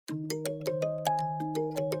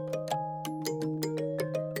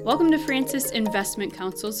Welcome to Francis Investment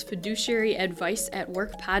Council's Fiduciary Advice at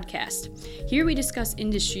Work podcast. Here we discuss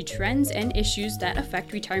industry trends and issues that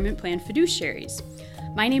affect retirement plan fiduciaries.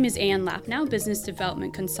 My name is Ann Lapnow, Business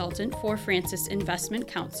Development Consultant for Francis Investment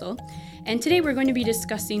Council, and today we're going to be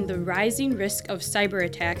discussing the rising risk of cyber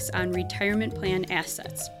attacks on retirement plan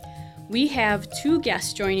assets. We have two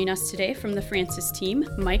guests joining us today from the Francis team,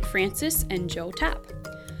 Mike Francis and Joe Topp.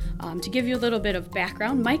 To give you a little bit of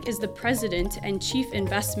background, Mike is the President and Chief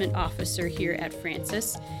Investment Officer here at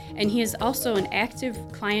Francis, and he is also an active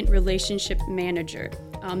client relationship manager.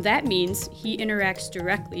 That means he interacts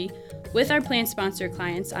directly with our plan sponsor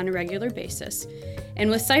clients on a regular basis.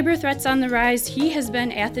 And with cyber threats on the rise, he has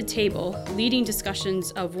been at the table leading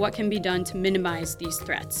discussions of what can be done to minimize these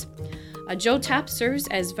threats. Joe Topp serves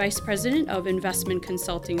as Vice President of Investment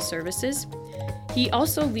Consulting Services. He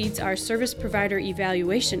also leads our service provider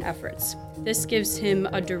evaluation efforts. This gives him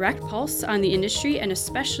a direct pulse on the industry and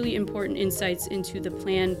especially important insights into the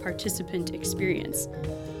plan participant experience.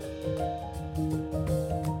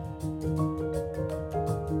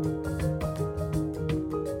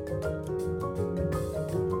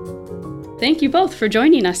 Thank you both for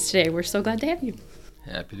joining us today. We're so glad to have you.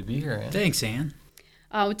 Happy to be here, Ann. Thanks, Ann.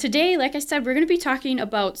 Today, like I said, we're going to be talking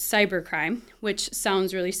about cybercrime, which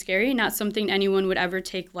sounds really scary, not something anyone would ever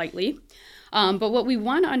take lightly. But what we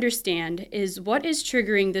want to understand is what is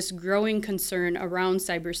triggering this growing concern around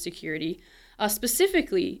cybersecurity,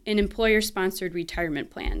 specifically in employer-sponsored retirement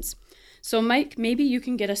plans. So Mike, maybe you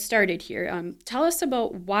can get us started here. Tell us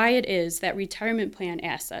about why it is that retirement plan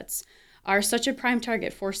assets are such a prime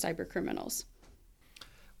target for cybercriminals.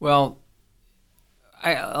 Well,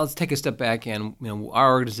 let's take a step back, and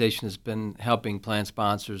our organization has been helping plan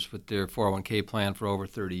sponsors with their 401k plan for over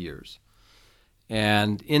 30 years.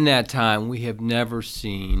 And in that time, we have never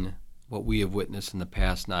seen what we have witnessed in the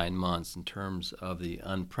past 9 months in terms of the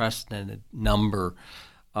unprecedented number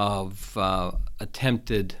of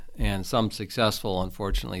attempted and some successful,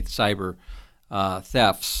 unfortunately, cyber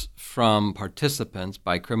thefts from participants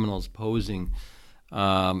by criminals posing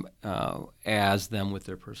as them with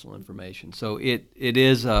their personal information. So it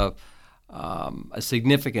is a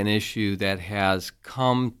significant issue that has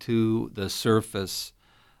come to the surface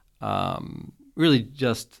really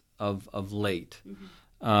just of late.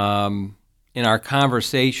 Mm-hmm. In our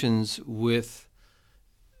conversations with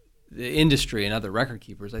the industry and other record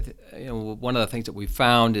keepers, one of the things that we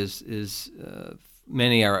found is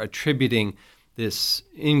many are attributing this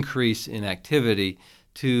increase in activity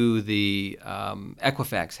to the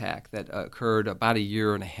Equifax hack that occurred about a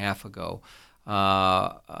year and a half ago,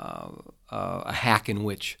 a hack in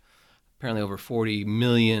which apparently over 40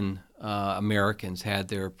 million Americans had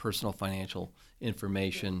their personal financial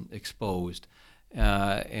information exposed.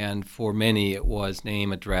 And for many, it was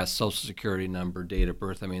name, address, social security number, date of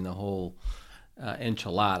birth, the whole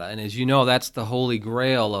enchilada. And as you know, that's the holy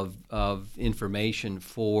grail of information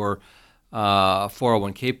for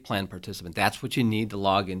 401k plan participant. That's what you need to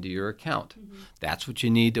log into your account. Mm-hmm. That's what you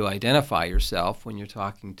need to identify yourself when you're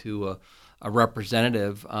talking to a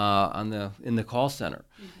representative in the call center.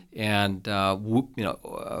 Mm-hmm. And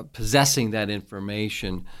possessing that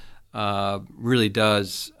information really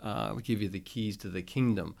does give you the keys to the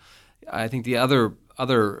kingdom. I think the other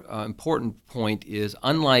important point is,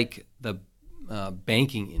 unlike the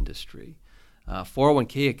banking industry,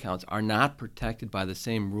 401k accounts are not protected by the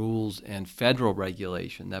same rules and federal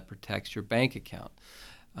regulation that protects your bank account.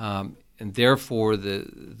 And therefore,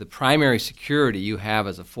 the primary security you have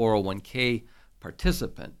as a 401k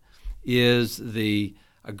participant is the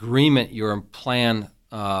agreement your plan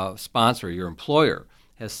sponsor, your employer,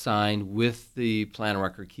 has signed with the plan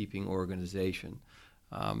record-keeping organization.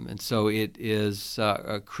 And so it is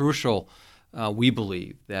crucial, we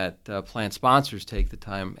believe, that plan sponsors take the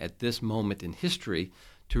time at this moment in history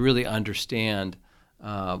to really understand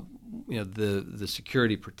the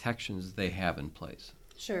security protections they have in place.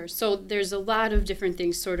 Sure. So there's a lot of different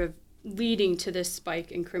things sort of leading to this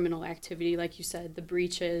spike in criminal activity. Like you said, the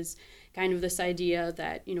breaches, kind of this idea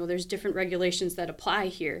that, there's different regulations that apply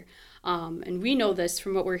here. And we know this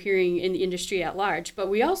from what we're hearing in the industry at large. But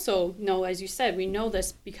we also know, as you said, we know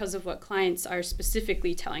this because of what clients are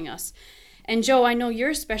specifically telling us. And Joe, I know you're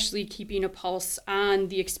especially keeping a pulse on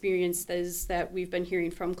the experiences that we've been hearing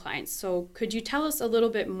from clients. So could you tell us a little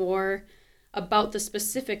bit more about the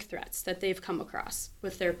specific threats that they've come across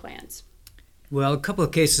with their plans? Well, a couple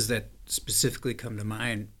of cases that specifically come to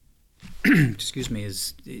mind,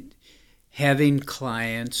 is having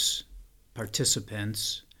clients,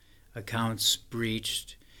 participants, accounts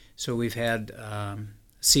breached. So we've had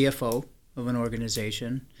CFO of an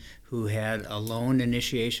organization who had a loan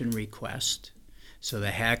initiation request So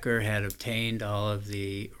the hacker had obtained all of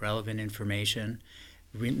the relevant information,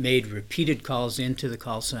 made repeated calls into the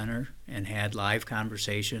call center, and had live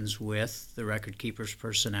conversations with the record keeper's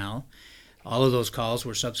personnel. All of those calls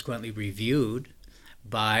were subsequently reviewed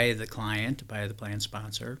by the client, by the plan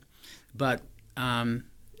sponsor. But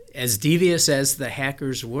as devious as the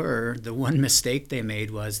hackers were, the one mistake they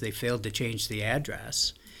made was they failed to change the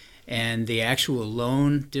address, and the actual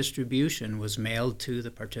loan distribution was mailed to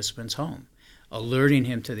the participant's home, alerting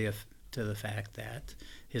him to the fact that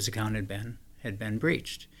his account had been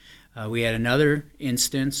breached. We had another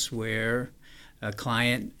instance where a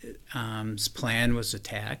client's plan was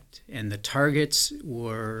attacked, and the targets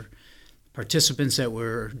were participants that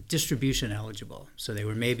were distribution eligible. So they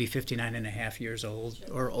were maybe 59 and a half years old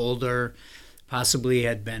or older, possibly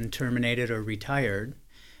had been terminated or retired,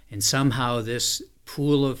 and somehow this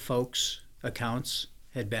pool of folks' accounts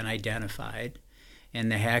had been identified, and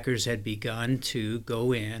the hackers had begun to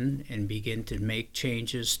go in and begin to make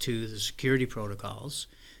changes to the security protocols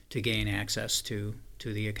to gain access to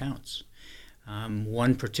the accounts.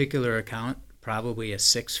 One particular account, probably a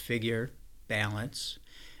six-figure balance,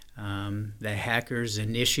 the hackers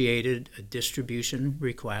initiated a distribution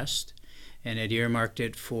request and had earmarked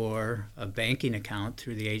it for a banking account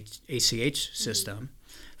through the ACH system.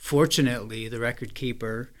 Fortunately, the record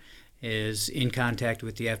keeper is in contact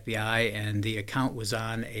with the FBI, and the account was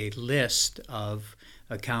on a list of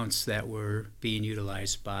accounts that were being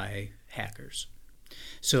utilized by hackers.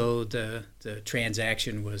 So the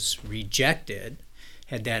transaction was rejected.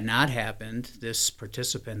 Had that not happened, this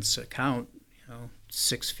participant's account,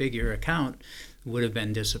 six-figure account, would have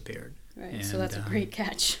been disappeared. Right, and so that's a great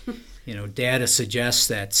catch. Data suggests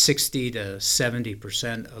that 60 to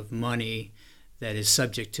 70% of money that is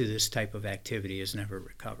subject to this type of activity is never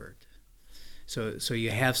recovered. So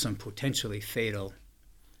you have some potentially fatal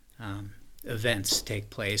events take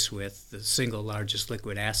place with the single largest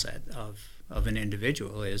liquid asset of an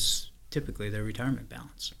individual is typically their retirement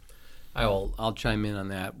balance. I'll chime in on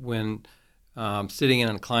that. When sitting in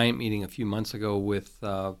a client meeting a few months ago with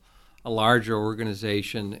a larger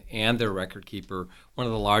organization and their record keeper, one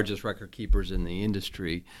of the largest record keepers in the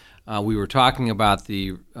industry, we were talking about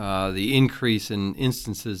the increase in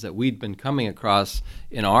instances that we'd been coming across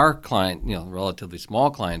in our client, relatively small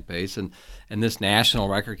client base, and this national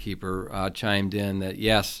record keeper chimed in that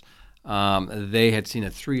yes, they had seen a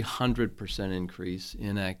 300% increase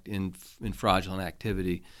in fraudulent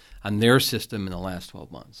activity on their system in the last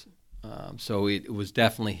 12 months. So it was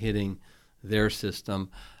definitely hitting their system.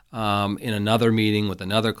 In another meeting with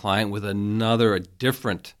another client, with a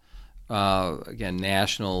different, again,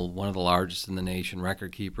 national, one of the largest in the nation,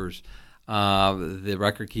 record keepers, the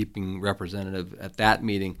record-keeping representative at that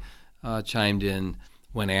meeting chimed in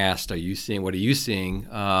when asked, what are you seeing,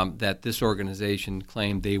 that this organization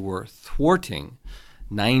claimed they were thwarting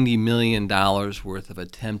 $90 million worth of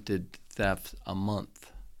attempted theft a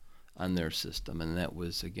month on their system, and that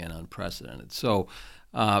was, again, unprecedented. So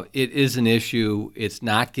it is an issue. It's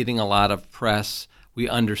not getting a lot of press. We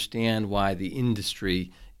understand why the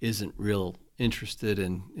industry isn't real interested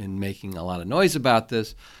in making a lot of noise about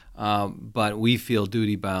this, but we feel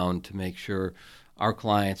duty-bound to make sure our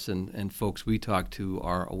clients and folks we talk to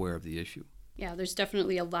are aware of the issue. Yeah, there's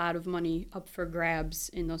definitely a lot of money up for grabs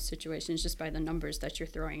in those situations just by the numbers that you're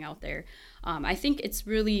throwing out there. I think it's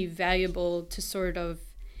really valuable to sort of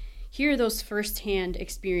hear those firsthand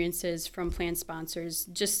experiences from plan sponsors,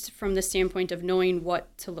 just from the standpoint of knowing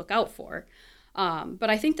what to look out for. But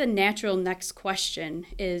I think the natural next question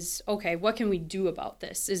is, okay, what can we do about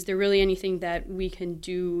this? Is there really anything that we can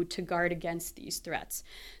do to guard against these threats?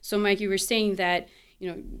 So, Mike, you were saying that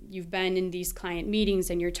you've been in these client meetings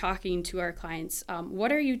and you're talking to our clients.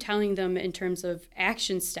 What are you telling them in terms of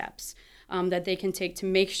action steps that they can take to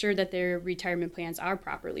make sure that their retirement plans are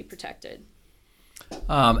properly protected?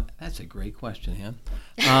 That's a great question,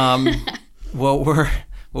 Ann. What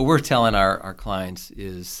we're telling our clients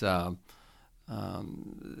is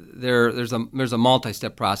there's a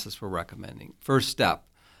multi-step process we're recommending. First step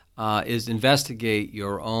is investigate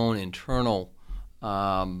your own internal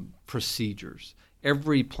procedures.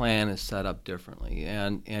 Every plan is set up differently,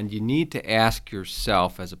 and you need to ask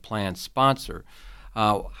yourself as a plan sponsor,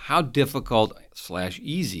 how difficult /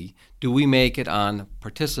 easy do we make it on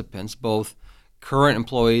participants, both current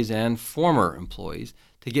employees and former employees,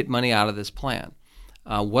 to get money out of this plan?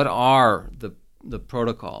 What are the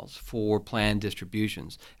protocols for plan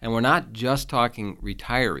distributions? And we're not just talking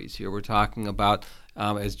retirees here. We're talking about,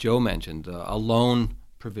 as Joe mentioned, a loan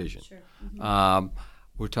provision. Sure. Mm-hmm.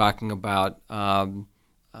 We're talking about a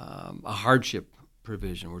hardship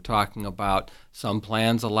provision. We're talking about some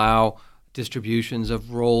plans allow distributions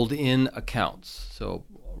of rolled-in accounts, so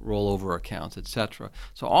rollover accounts, etc.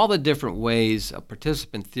 So all the different ways a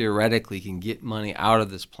participant theoretically can get money out of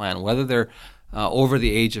this plan, whether they're over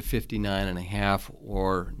the age of 59 and a half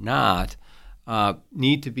or not,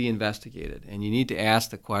 need to be investigated. And you need to ask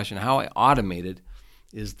the question, how automated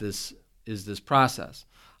is this process?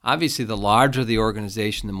 Obviously, the larger the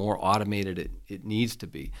organization, the more automated it needs to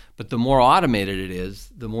be. But the more automated it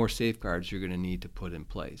is, the more safeguards you're going to need to put in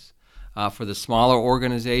place. For the smaller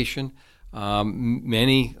organization,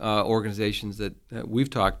 many organizations that we've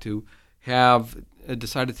talked to have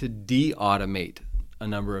decided to de-automate a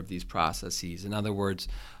number of these processes. In other words,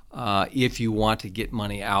 if you want to get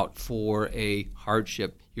money out for a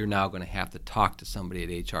hardship, you're now going to have to talk to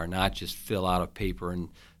somebody at HR, not just fill out a paper and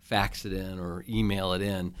fax it in or email it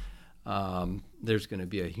in. There's going to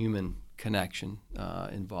be a human connection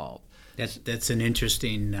involved. That's an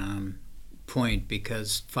interesting point,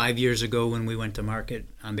 because 5 years ago when we went to market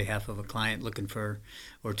on behalf of a client looking for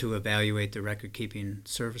or to evaluate the record-keeping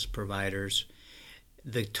service providers,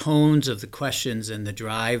 the tones of the questions and the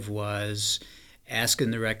drive was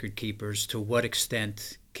asking the record keepers, to what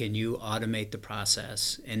extent can you automate the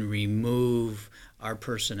process and remove our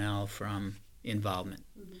personnel from involvement?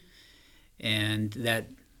 Mm-hmm. And that,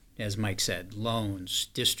 as Mike said, loans,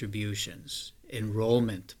 distributions,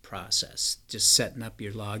 enrollment process, just setting up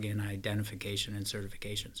your login identification and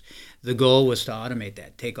certifications. The goal was to automate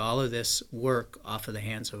that, take all of this work off of the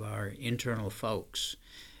hands of our internal folks.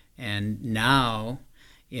 And now,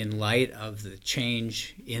 in light of the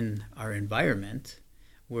change in our environment,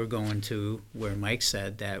 we're going to where Mike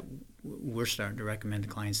said that we're starting to recommend to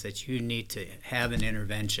clients that you need to have an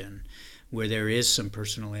intervention where there is some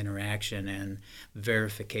personal interaction and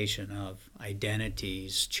verification of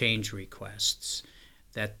identities, change requests,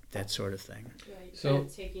 that sort of thing. Right. So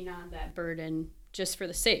taking on that burden just for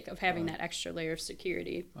the sake of having that extra layer of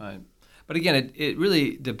security. Right. But again, it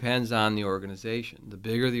really depends on the organization. The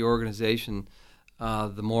bigger the organization,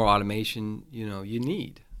 the more automation you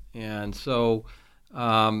need. And so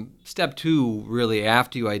step two, really,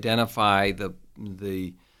 after you identify the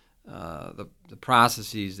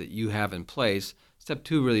processes that you have in place, step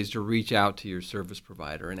two really is to reach out to your service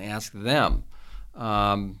provider and ask them,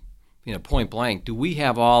 point blank, do we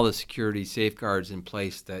have all the security safeguards in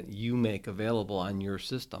place that you make available on your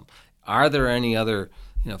system? Are there any other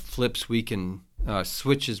flips we can,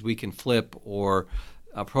 switches we can flip, or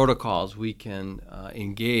protocols we can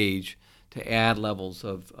engage to add levels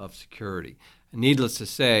of security? And needless to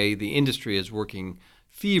say, the industry is working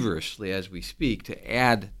feverishly as we speak to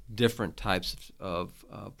add different types of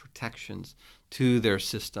protections to their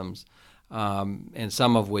systems, and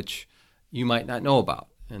some of which you might not know about.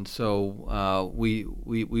 And so we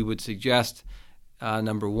would suggest,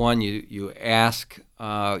 number one, you ask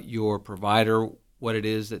your provider what it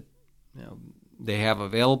is that they have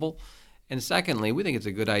available. And secondly, we think it's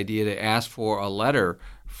a good idea to ask for a letter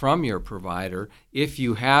from your provider if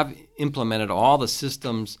you have implemented all the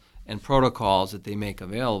systems and protocols that they make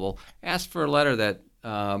available. Ask for a letter that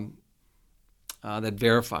that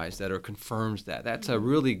verifies that or confirms that. That's a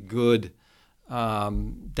really good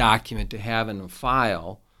document to have in a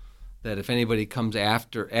file, that if anybody comes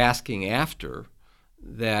asking after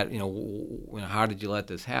that, how did you let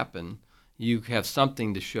this happen, you have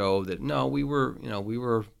something to show that no, we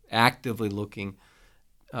were actively looking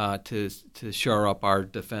to shore up our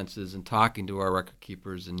defenses and talking to our record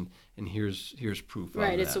keepers, and here's proof of that.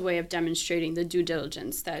 Right, it's a way of demonstrating the due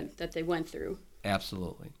diligence that they went through.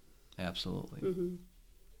 Absolutely. Mm-hmm.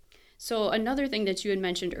 So another thing that you had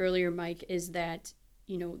mentioned earlier, Mike, is that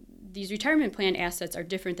these retirement plan assets are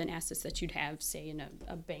different than assets that you'd have, say, in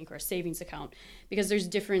a bank or a savings account, because there's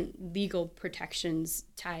different legal protections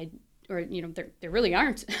tied, or there really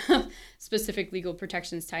aren't specific legal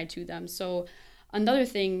protections tied to them. So another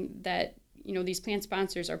thing that these plan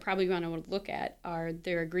sponsors are probably going to want to look at are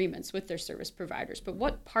their agreements with their service providers. But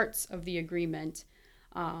what parts of the agreement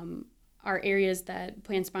are areas that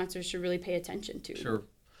plan sponsors should really pay attention to? Sure.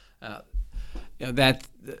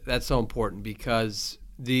 That's so important, because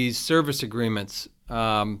these service agreements,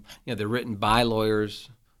 they're written by lawyers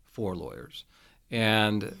for lawyers.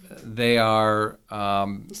 And they are...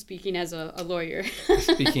 speaking as a lawyer.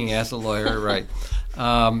 Speaking as a lawyer, right.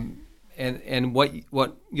 And what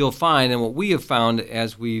you'll find, and what we have found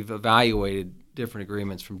as we've evaluated different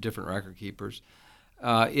agreements from different record keepers,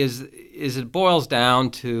 is it boils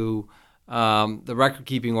down to the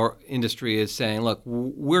record-keeping industry is saying, look,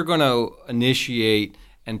 we're going to initiate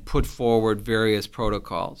and put forward various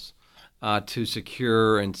protocols to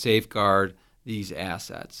secure and safeguard these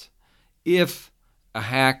assets. If a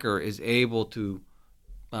hacker is able to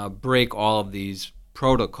break all of these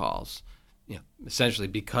protocols, essentially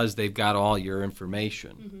because they've got all your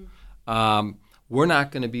information, we're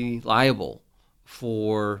not going to be liable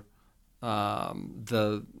for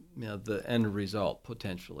the end result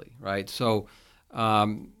potentially, right? So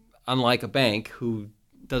unlike a bank who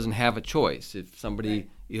doesn't have a choice, if somebody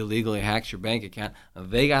illegally hacks your bank account,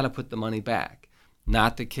 they got to put the money back.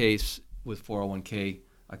 Not the case with 401k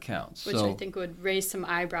accounts. Which I think would raise some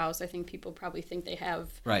eyebrows. I think people probably think they have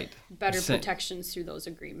better protections through those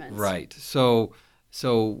agreements. Right. So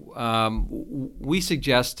we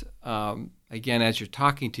suggest, again, as you're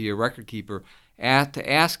talking to your record keeper, to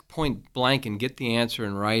ask point blank and get the answer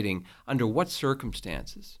in writing, under what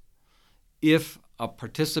circumstances, if a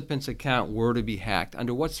participant's account were to be hacked,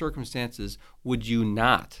 under what circumstances would you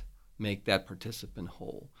not make that participant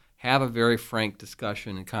whole? Have a very frank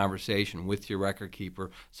discussion and conversation with your record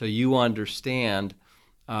keeper so you understand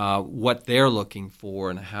what they're looking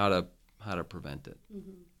for and how to prevent it.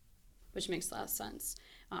 Which makes a lot of sense.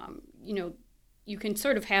 You can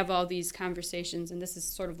sort of have all these conversations, and this is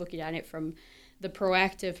sort of looking at it from the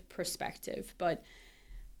proactive perspective. But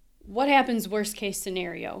what happens worst case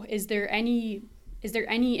scenario? Is there any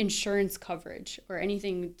insurance coverage or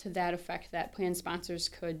anything to that effect that plan sponsors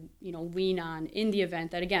could, lean on in the event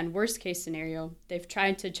that, again, worst case scenario, they've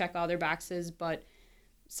tried to check all their boxes, but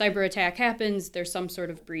cyber attack happens, there's some sort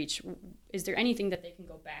of breach. Is there anything that they can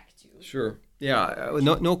go back to? Sure. Yeah,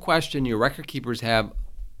 no question. Your record keepers have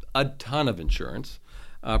a ton of insurance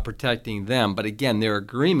protecting them. But again, their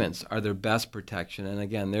agreements are their best protection. And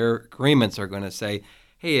again, their agreements are going to say,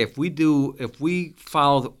 hey, if we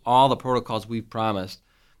follow all the protocols we've promised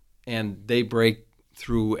and they break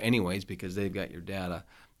through anyways because they've got your data,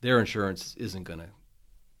 their insurance isn't going to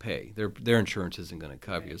pay. Their insurance isn't going to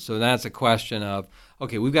cover you. So that's a question of,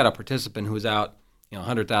 okay, we've got a participant who's out,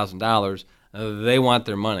 $100,000. They want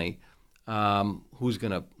their money. Who's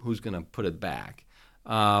gonna put it back?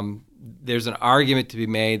 There's an argument to be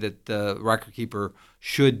made that the record keeper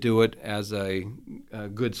should do it as a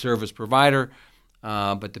good service provider,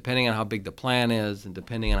 but depending on how big the plan is and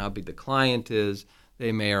depending on how big the client is,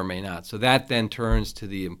 they may or may not. So that then turns to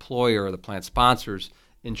the employer or the plan sponsor's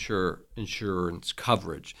insurance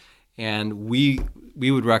coverage. And we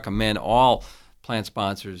would recommend all plan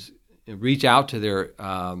sponsors reach out to their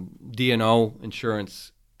D&O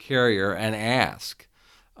insurance carrier and ask,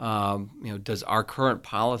 does our current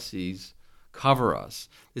policies cover us?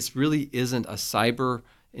 This really isn't a cyber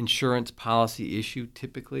insurance policy issue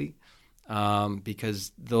typically,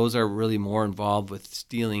 because those are really more involved with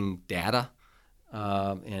stealing data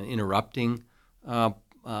and interrupting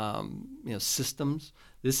systems.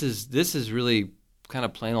 This is really kind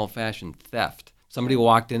of plain old-fashioned theft. Somebody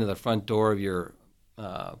walked into the front door of your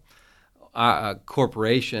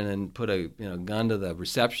corporation and put a gun to the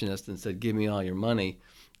receptionist and said, "Give me all your money."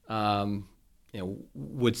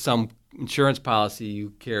 Would some insurance policy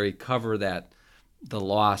you carry cover the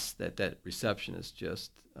loss that receptionist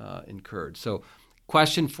just incurred? So,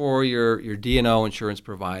 question for your D&O insurance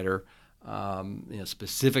provider,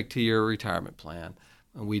 specific to your retirement plan,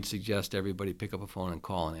 and we'd suggest everybody pick up a phone and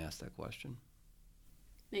call and ask that question.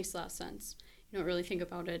 Makes a lot of sense. You don't really think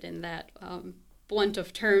about it in that blunt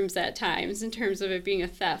of terms at times in terms of it being a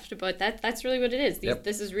theft, but that's really what it is.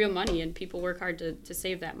 This is real money, and people work hard to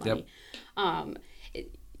save that money.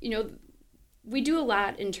 We do a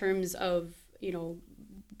lot in terms of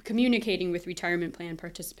communicating with retirement plan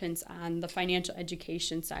participants on the financial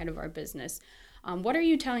education side of our business. What are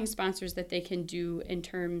you telling sponsors that they can do in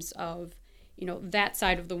terms of that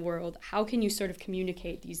side of the world? How can you sort of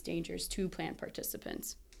communicate these dangers to plan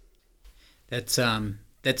participants? That's an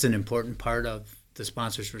important part of the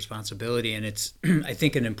sponsor's responsibility, and it's I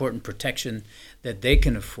think an important protection that they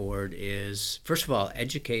can afford is, first of all,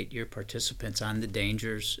 educate your participants on the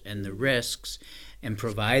dangers and the risks and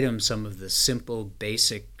provide them some of the simple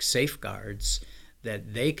basic safeguards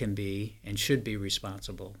that they can be and should be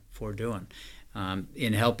responsible for doing.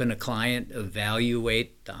 In helping a client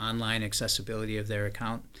evaluate the online accessibility of their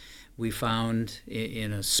account, we found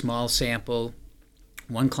in a small sample,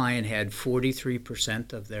 one client had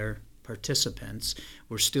 43% of their participants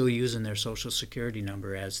were still using their Social Security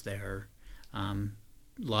number as their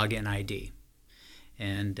login ID.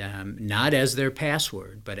 And not as their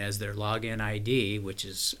password, but as their login ID, which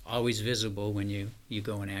is always visible when you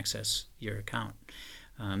go and access your account.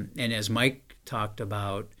 And as Mike talked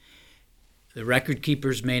about, the record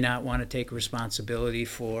keepers may not want to take responsibility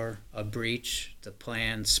for a breach. The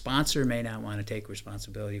plan sponsor may not want to take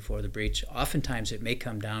responsibility for the breach. Oftentimes it may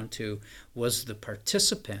come down to, was the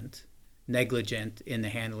participant negligent in the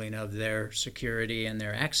handling of their security and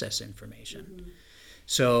their access information? Mm-hmm.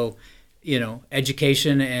 So,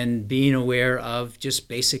 education and being aware of just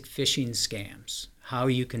basic phishing scams, how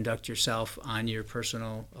you conduct yourself on your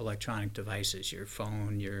personal electronic devices, your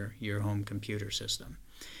phone, your home computer system.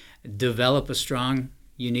 Develop a strong,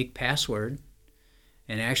 unique password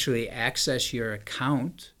and actually access your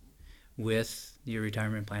account with your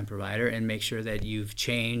retirement plan provider and make sure that you've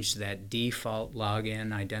changed that default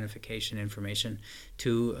login identification information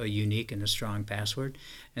to a unique and a strong password.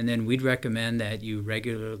 And then we'd recommend that you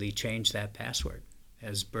regularly change that password.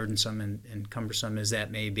 As burdensome and cumbersome as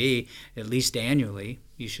that may be, at least annually,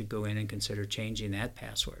 you should go in and consider changing that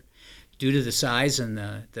password. Due to the size and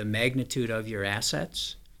the magnitude of your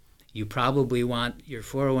assets, you probably want your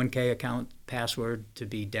 401k account password to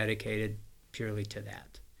be dedicated purely to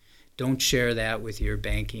that. Don't share that with your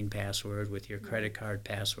banking password, with your credit card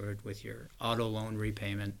password, with your auto loan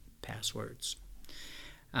repayment passwords.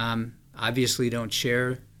 Obviously, don't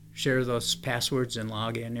share those passwords and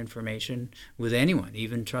login information with anyone,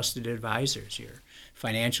 even trusted advisors. Your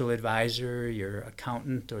financial advisor, your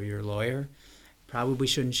accountant, or your lawyer probably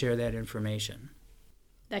shouldn't share that information.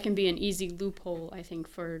 That can be an easy loophole, I think,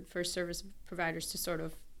 for service providers to sort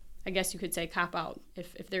of, I guess you could say, cop out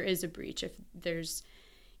if there is a breach, if there's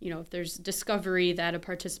discovery that a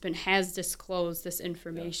participant has disclosed this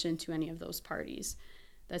information to any of those parties.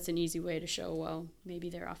 That's an easy way to show, well, maybe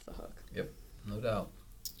they're off the hook. Yep, no doubt.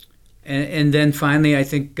 And then finally, I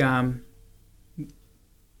think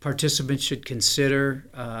participants should consider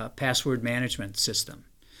a password management system.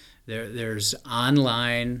 There's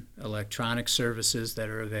online electronic services that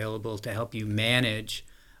are available to help you manage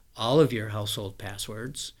all of your household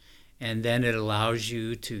passwords. And then it allows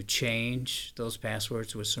you to change those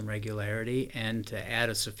passwords with some regularity and to add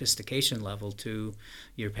a sophistication level to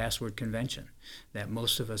your password convention that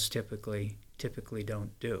most of us typically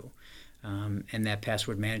don't do. And that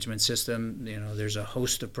password management system, there's a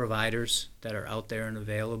host of providers that are out there and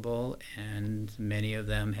available, and many of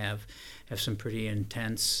them have some pretty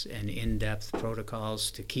intense and in-depth protocols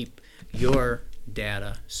to keep your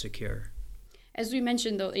data secure. As we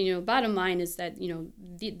mentioned, though, bottom line is that,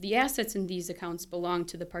 the assets in these accounts belong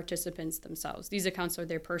to the participants themselves. These accounts are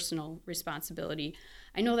their personal responsibility.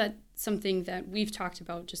 I know that something that we've talked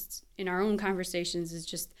about just in our own conversations is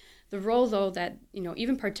just the role, though, that,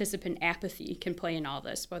 even participant apathy can play in all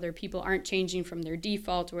this, whether people aren't changing from their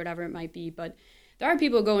default or whatever it might be. But there are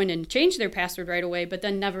people going and change their password right away, but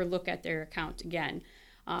then never look at their account again.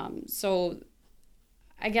 So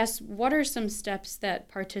I guess, what are some steps that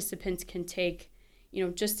participants can take,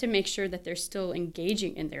 just to make sure that they're still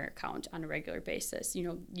engaging in their account on a regular basis?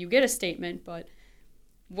 You get a statement, but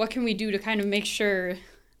what can we do to kind of make sure,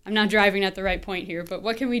 I'm not driving at the right point here, but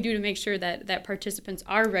what can we do to make sure that participants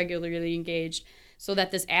are regularly engaged so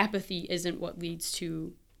that this apathy isn't what leads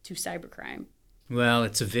to cybercrime? Well,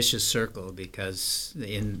 it's a vicious circle, because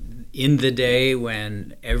in the day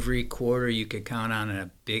when every quarter you could count on a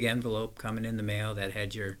big envelope coming in the mail that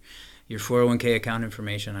had your 401k account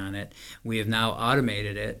information on it, we have now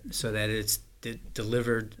automated it so that it's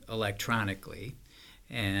delivered electronically,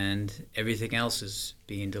 and everything else is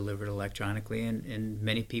being delivered electronically, and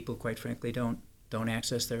many people, quite frankly, don't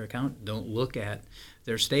access their account, don't look at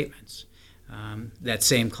their statements. That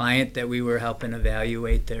same client that we were helping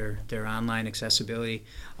evaluate their online accessibility,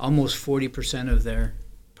 almost 40% of their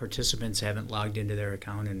participants haven't logged into their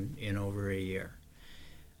account in over a year.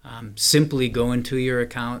 Simply go into your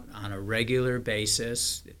account on a regular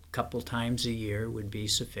basis, a couple times a year would be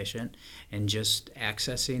sufficient, and just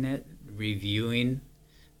accessing it, reviewing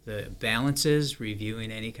the balances,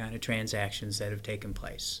 reviewing any kind of transactions that have taken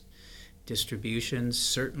place. Distributions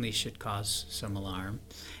certainly should cause some alarm.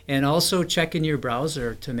 And also checking your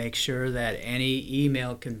browser to make sure that any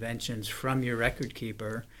email conventions from your record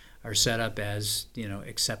keeper are set up as,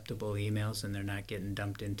 acceptable emails, and they're not getting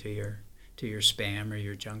dumped into your spam or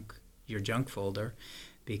your junk folder.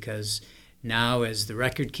 Because now, as the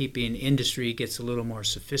record keeping industry gets a little more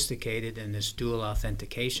sophisticated and this dual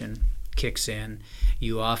authentication kicks in,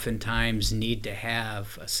 you oftentimes need to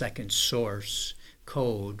have a second source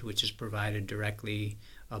code, which is provided directly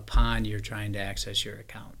upon you're trying to access your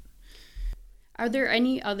account. Are there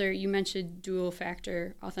any other, you mentioned dual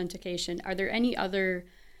factor authentication, are there any other,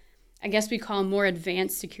 I guess we call them more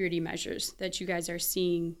advanced security measures that you guys are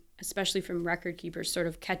seeing, especially from record keepers, sort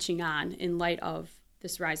of catching on in light of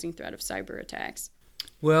this rising threat of cyber attacks?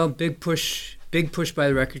 Well, big push by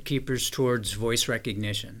the record keepers towards voice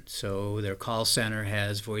recognition. So their call center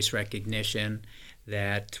has voice recognition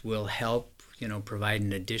that will help provide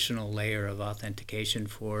an additional layer of authentication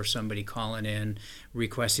for somebody calling in,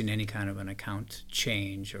 requesting any kind of an account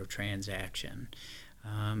change or transaction.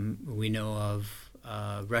 We know of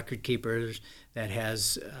record keeper that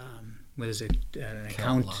has, an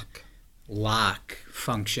account lock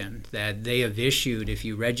function that they have issued. If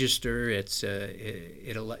you register, it's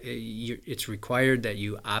required that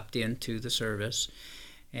you opt into the service,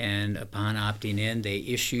 and upon opting in, they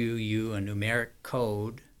issue you a numeric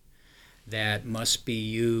code that must be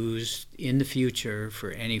used in the future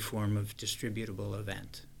for any form of distributable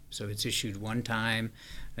event. So it's issued one time,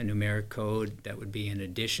 a numeric code that would be in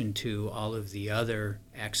addition to all of the other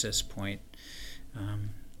access point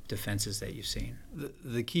defenses that you've seen.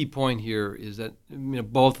 The key point here is that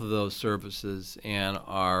both of those services and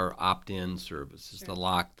our opt-in services, sure.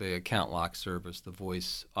 the account lock service, the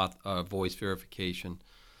voice verification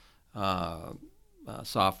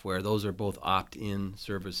software, those are both opt-in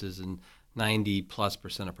services, and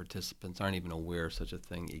 90+% of participants aren't even aware such a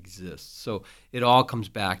thing exists. So it all comes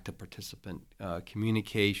back to participant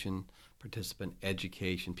communication, participant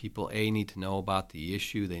education. People need to know about the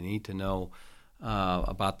issue. They need to know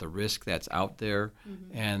about the risk that's out there,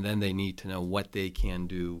 mm-hmm. and then they need to know what they can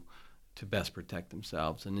do to best protect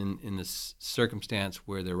themselves. And in this circumstance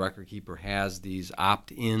where the record keeper has these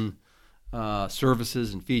opt-in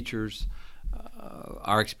services and features,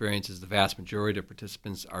 our experience is the vast majority of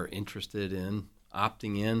participants are interested in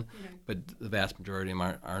opting in, mm-hmm. but the vast majority of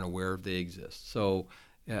them aren't aware they exist. So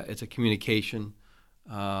it's a communication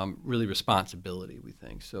really responsibility, we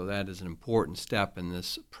think. So that is an important step in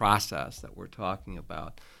this process that we're talking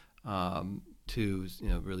about to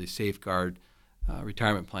really safeguard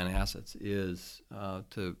retirement plan assets, is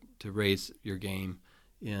to raise your game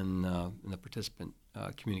in the participant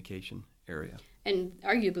communication area. And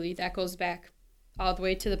arguably that goes back all the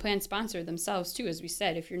way to the plan sponsor themselves too. As we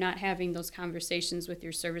said, if you're not having those conversations with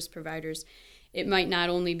your service providers, it might not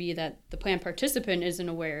only be that the plan participant isn't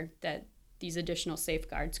aware that these additional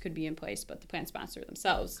safeguards could be in place, but the plan sponsor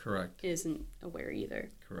themselves Correct. Isn't aware either.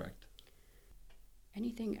 Correct.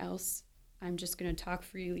 Anything else? I'm just going to talk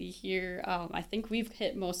freely here. I think we've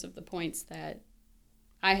hit most of the points that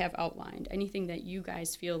I have outlined. Anything that you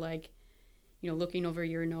guys feel like, looking over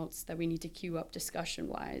your notes, that we need to queue up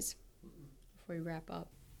discussion-wise before we wrap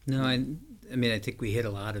up? No, I think we hit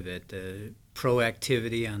a lot of it. The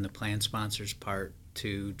proactivity on the plan sponsor's part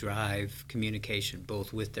to drive communication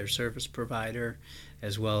both with their service provider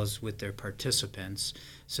as well as with their participants,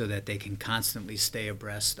 so that they can constantly stay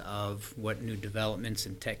abreast of what new developments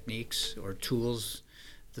and techniques or tools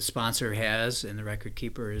the sponsor has and the record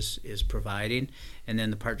keeper is providing. And then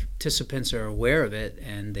the participants are aware of it,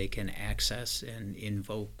 and they can access and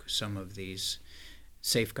invoke some of these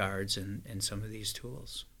safeguards and some of these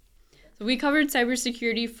tools. So we covered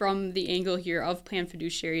cybersecurity from the angle here of plan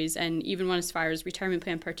fiduciaries, and even went as far as retirement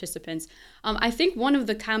plan participants. I think one of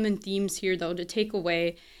the common themes here, though, to take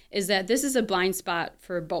away is that this is a blind spot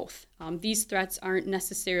for both. These threats aren't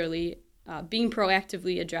necessarily being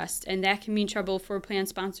proactively addressed, and that can mean trouble for plan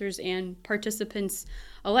sponsors and participants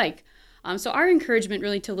alike. So our encouragement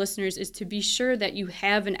really to listeners is to be sure that you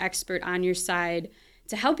have an expert on your side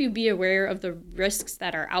to help you be aware of the risks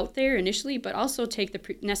that are out there initially, but also take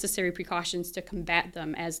the necessary precautions to combat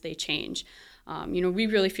them as they change. We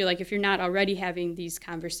really feel like if you're not already having these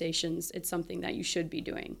conversations, it's something that you should be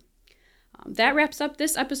doing. That wraps up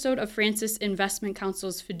this episode of Francis Investment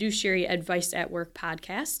Counsel's Fiduciary Advice at Work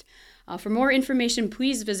podcast. For more information,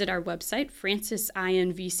 please visit our website,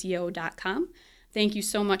 francisinvco.com. Thank you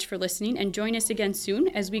so much for listening, and join us again soon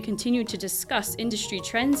as we continue to discuss industry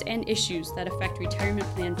trends and issues that affect retirement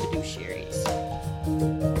plan fiduciaries.